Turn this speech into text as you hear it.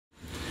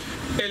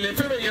El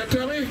FBI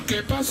otra vez,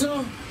 ¿qué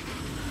pasó?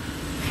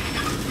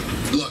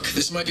 Look,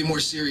 this might be more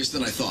serious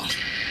than I thought.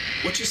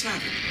 What just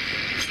happened?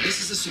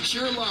 This is a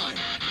secure line.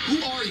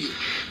 Who are you?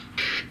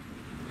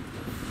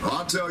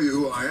 I'll tell you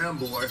who I am,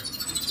 boy.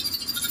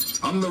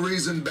 I'm the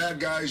reason bad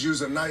guys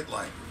use a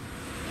nightlight.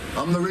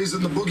 I'm the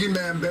reason the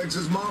boogeyman begs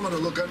his mama to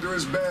look under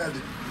his bed.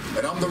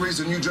 And I'm the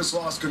reason you just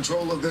lost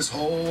control of this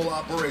whole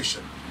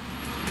operation.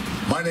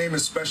 My name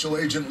is Special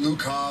Agent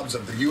Luke Hobbs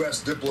of the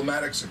U.S.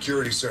 Diplomatic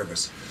Security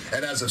Service.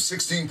 And as of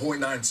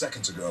 16.9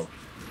 seconds ago,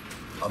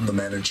 I'm the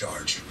man in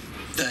charge.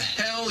 The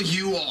hell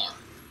you are.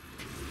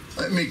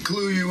 Let me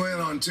clue you in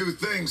on two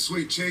things,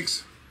 sweet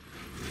cheeks.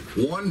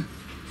 One,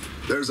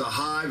 there's a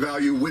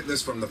high-value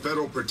witness from the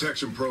Federal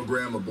Protection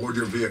Program aboard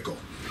your vehicle.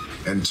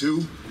 And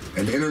two,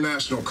 an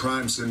international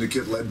crime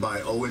syndicate led by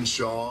Owen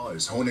Shaw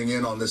is honing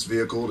in on this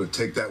vehicle to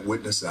take that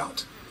witness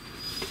out.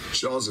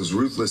 Shaw's as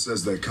ruthless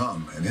as they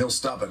come, and he'll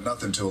stop at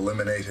nothing to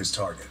eliminate his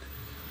target.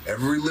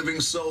 Every living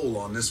soul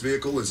on this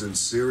vehicle is in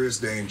serious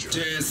danger.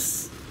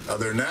 Yes.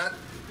 Other than that,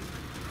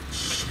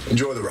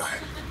 enjoy the ride.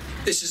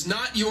 This is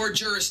not your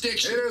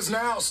jurisdiction. It is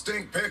now,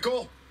 stink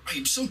pickle.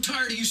 I'm so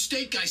tired of you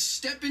state guys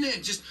stepping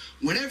in just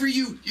whenever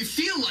you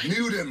feel like.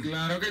 Mute him.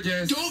 Claro que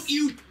yes. Don't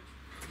you...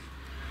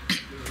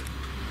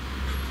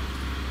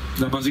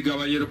 Damas y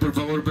caballeros, por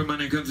favor,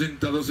 permanezcan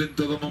sentados en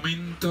todo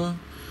momento.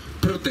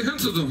 Protejan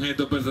sus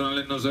objetos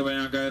personales, no se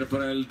vayan a caer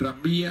fuera del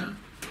tranvía.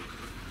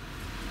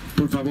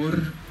 Por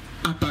favor,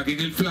 apaguen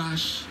el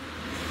flash.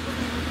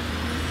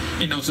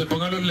 Y no se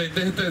pongan los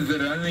lentes de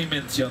tercera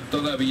dimensión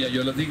todavía.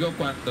 Yo les digo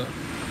cuándo.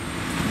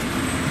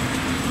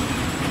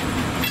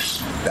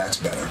 That's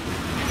better.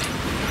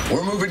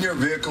 We're moving your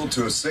vehicle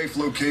to a safe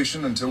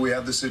location until we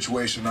have the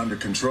situation under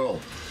control.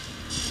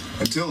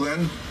 Until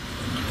then,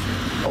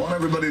 I want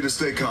everybody to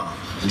stay calm.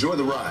 Enjoy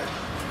the ride.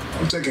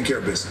 I'm taking care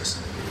of business.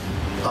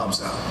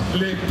 Hobbs out.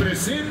 Les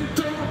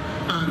presento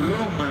a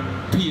Roman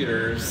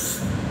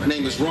Pierce. My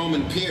name is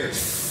Roman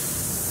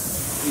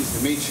Pierce. Pleased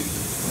to meet you.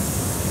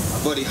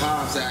 My buddy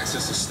Hobbs asked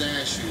us to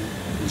stash you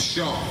in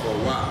Shaw for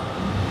a while.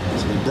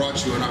 So we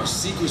brought you in our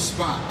secret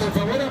spot. Por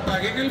favor,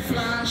 apaguen el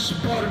flash,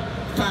 por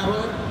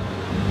favor.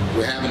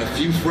 We're having a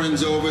few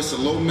friends over. It's a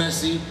little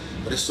messy,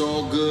 but it's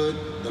all good.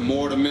 The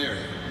more the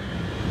merrier.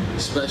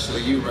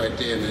 Especially you right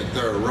there in that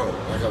third row,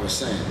 like I was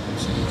saying.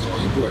 Call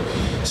you boy.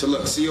 So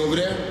look, see over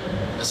there?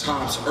 That's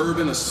Hobbs'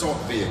 urban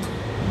assault vehicle.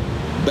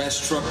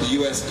 Best truck the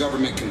U.S.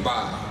 government can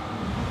buy.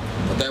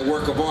 But that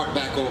work of art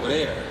back over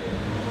there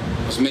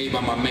was made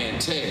by my man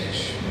Tej.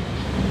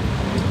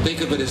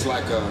 Think of it as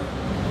like a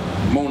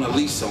Mona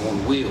Lisa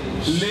on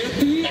wheels.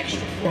 Leti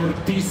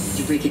Ortiz. Did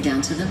you break it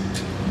down to them?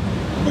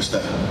 What's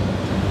that?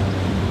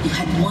 You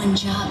had one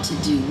job to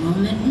do,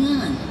 Roman,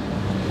 one.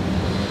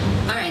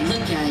 All right,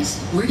 look, guys,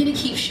 we're gonna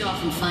keep Shaw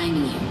from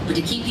finding you, but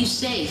to keep you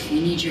safe, we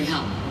need your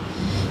help.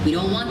 We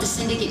don't want the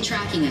syndicate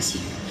tracking us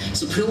here,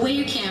 so put away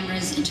your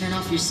cameras and turn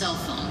off your cell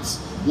phones.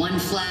 One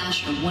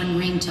flash or one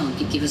ringtone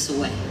could give us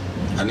away.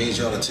 I need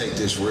y'all to take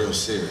this real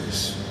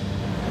serious.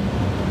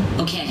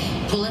 Okay,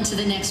 pull into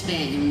the next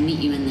bay and we'll meet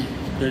you in there.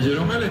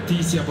 Leyeron a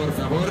Leticia, por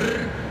favor,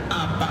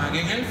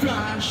 apaguen el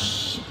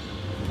flash.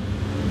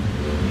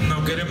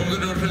 No queremos que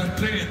nos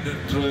rastreen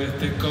dentro de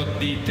este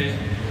escondite.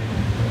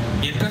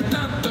 Mientras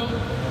tanto,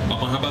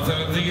 vamos a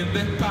pasar al siguiente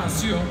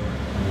espacio,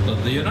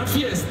 donde hay una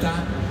fiesta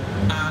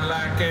a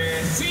la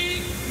que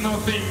sí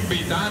nos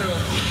invitaron.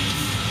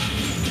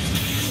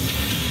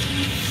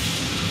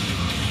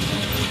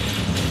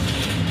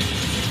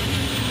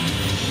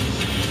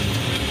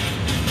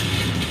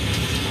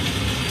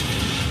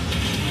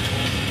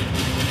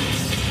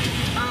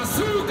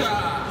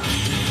 ¡Azúcar!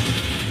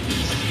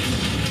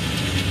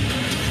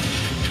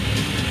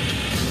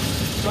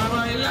 ¡Para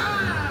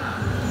bailar!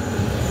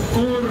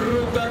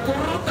 ¡Curruta,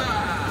 curruta!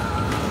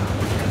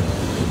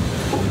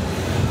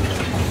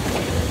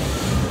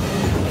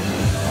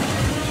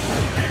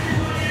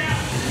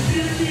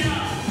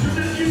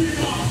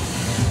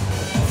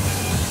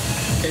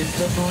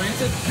 Esto no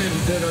es en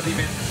tercera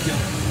dimensión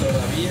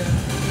todavía.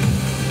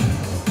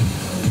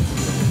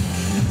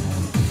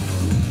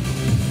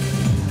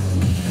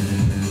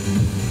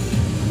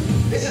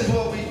 This is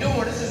what we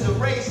doing. This is the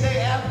race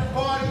day after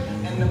party.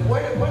 And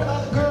where the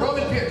other girl?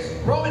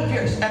 Roman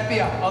Pierce,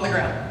 FBI, on the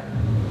ground.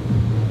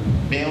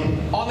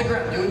 Down? On the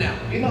ground, do it now.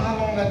 You know how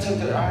long I took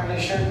to iron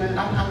this shirt, man?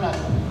 I'm not...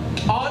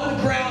 On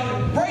the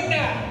ground, right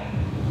now.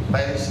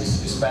 Ladies,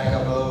 just back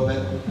up a little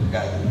bit.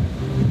 Got it.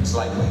 It's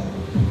likely.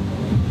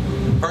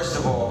 First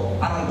of all,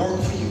 I don't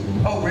work for you.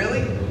 Oh,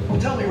 really? Well,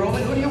 tell me,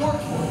 Roman, who do you work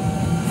for?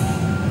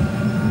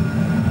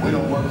 We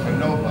don't work for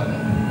nobody.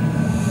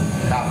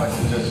 I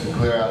suggest you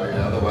clear out of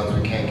here, otherwise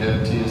we can't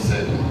guarantee your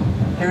safety.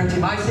 Guarantee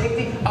my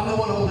safety? I'm the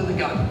one holding the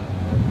gun.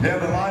 Yeah,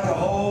 but mine's a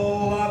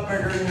whole lot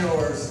bigger than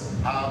yours.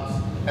 Hobbs,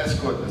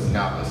 escort this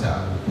novice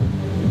out.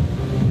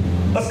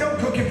 Let's go,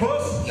 Cookie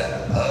Puss. You got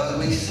an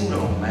ugly suit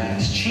on, man.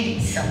 It's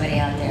cheap. Somebody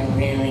out there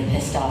really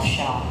pissed off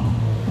Shaw.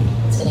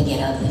 It's gonna get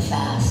ugly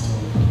fast.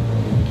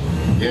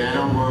 Yeah,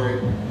 don't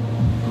worry.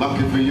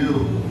 Lucky for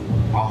you,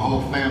 our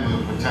whole family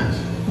will protect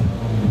you.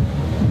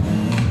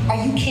 Are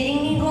you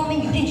kidding me?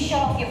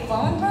 your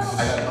phone, bro?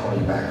 I gotta call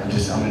you back. I'm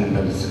in the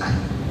middle of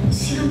it.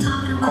 See what I'm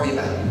talking about? Call you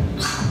back.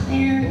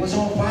 Man. It was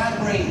on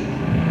vibrate.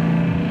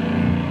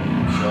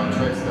 Sure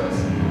tricks us.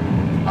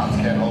 Ops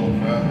can't hold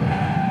him forever.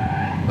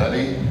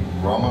 Letty,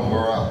 Roman,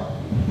 we're up.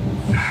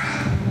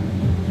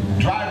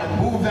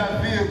 Driver, move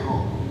that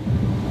vehicle.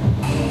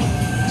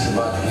 It's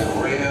about to get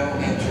real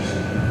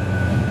interesting.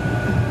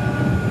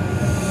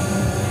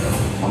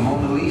 My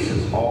Mona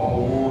Lisa's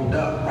all warmed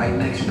up right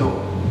next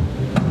door.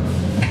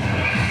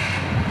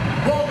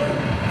 Roman,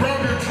 grab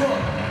your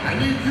truck. I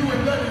need you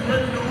and Letty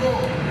ready to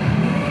roll.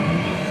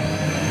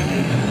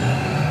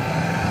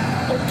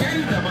 Ok,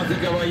 damas y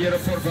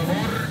caballeros, por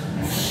favor,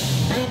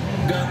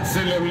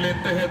 pónganse los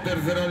lentes de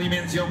tercera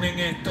dimensión en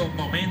estos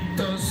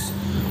momentos.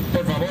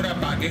 Por favor,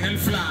 apaguen el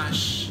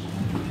flash.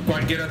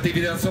 Cualquier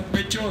actividad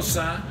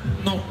sospechosa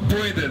nos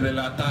puede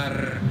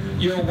delatar.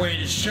 Y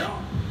Owen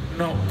Shaw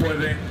nos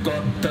puede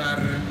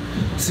encontrar.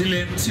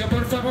 Silencio,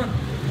 por favor.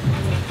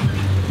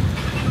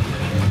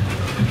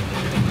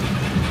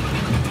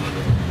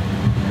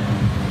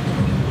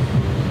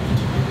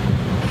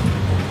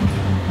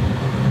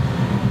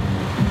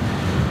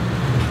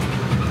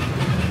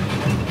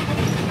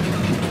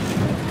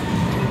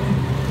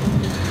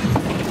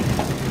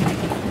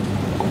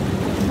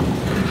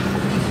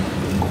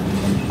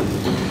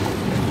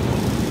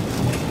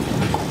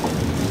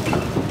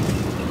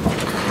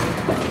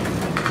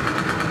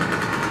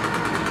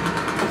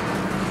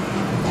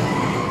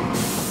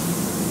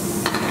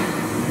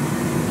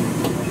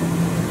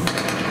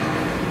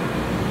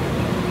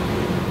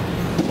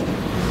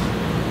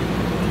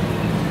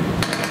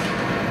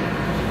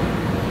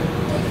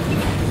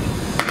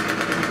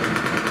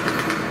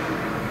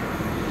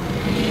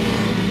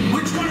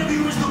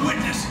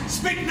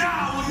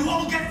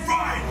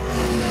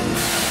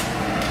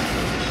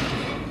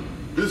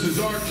 This is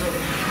our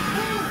turn.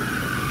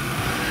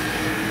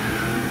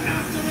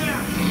 After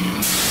them!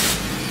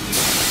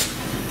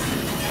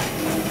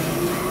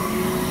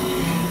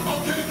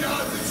 Okay,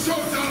 guys, it's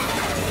showtime.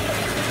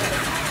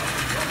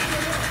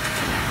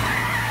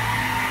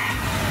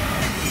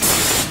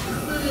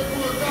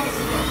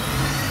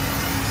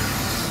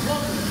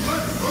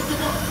 Let's hook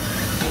him up.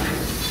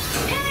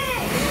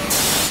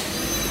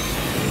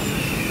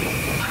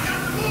 I got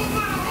to move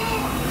my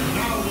horn!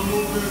 Now we're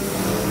moving.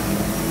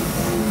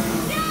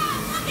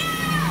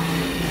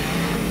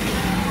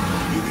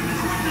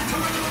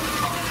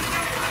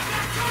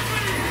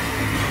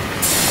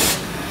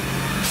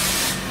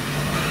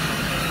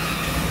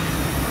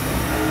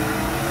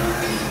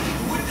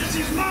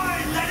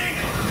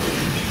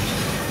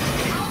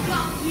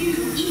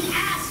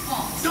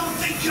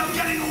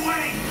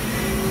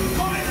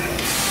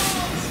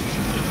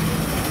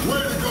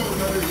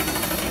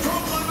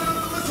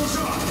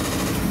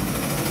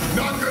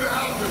 Not gonna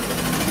happen.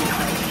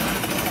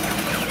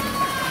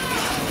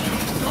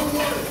 Don't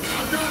worry, I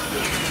got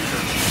this.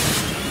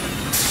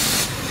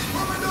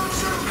 Mama, don't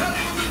shoot. Head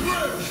on the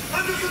bridge.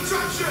 Under the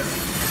trenches.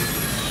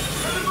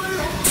 Everybody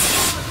hold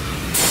on.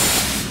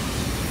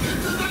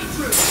 Into the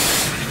entrance.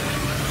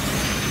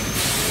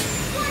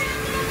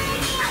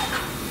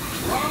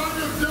 Run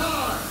or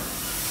die.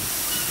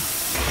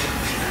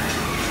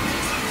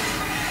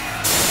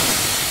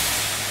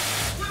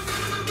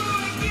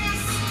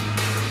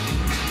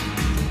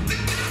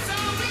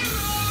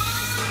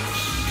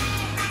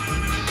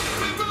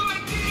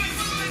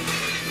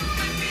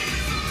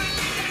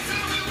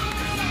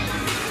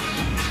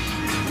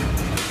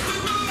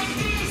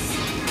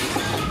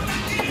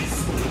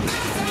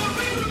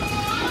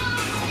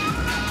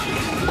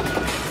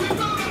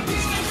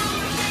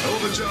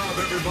 Job,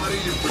 everybody.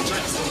 You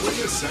protect the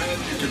witness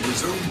and you can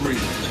resume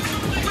breathing.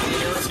 You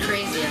know it's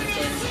crazy out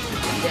there.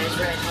 You guys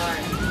ride hard.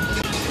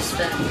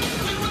 Respect.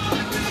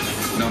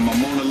 Now, my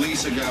Mona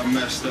Lisa got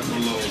messed up a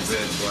little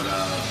bit, but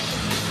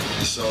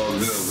it's all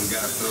good. We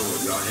got through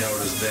it. Y'all held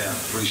us down.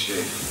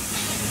 Appreciate it.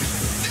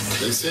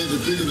 They say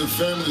the bigger the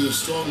family, the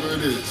stronger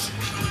it is.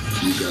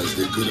 You guys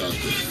did good out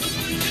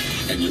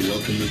there. And you're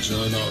welcome to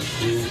join our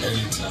crew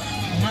anytime.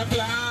 Un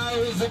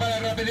applauso para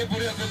el Rápido y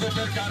Furioso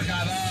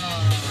Supercargado.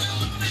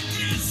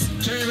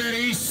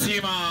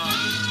 Chéverísima.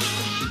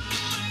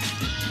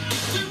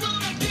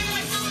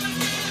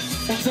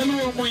 Un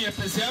saludo muy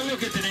especial a los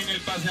que tienen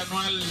el pase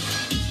anual.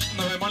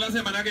 Nos vemos la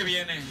semana que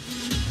viene.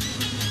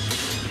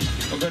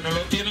 Los que no lo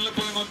tienen lo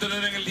pueden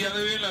obtener en el día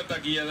de hoy en la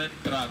taquilla de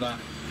entrada.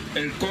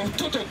 El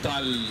costo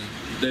total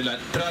de la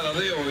entrada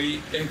de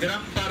hoy es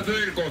gran parte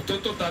del costo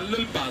total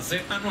del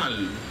pase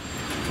anual.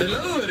 Del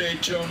lado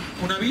derecho,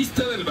 una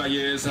vista del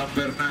Valle de San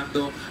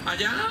Fernando.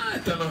 Allá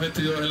están los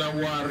vestidos de la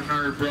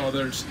Warner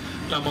Brothers,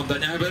 las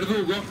montañas de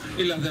Verdugo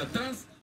y las de atrás.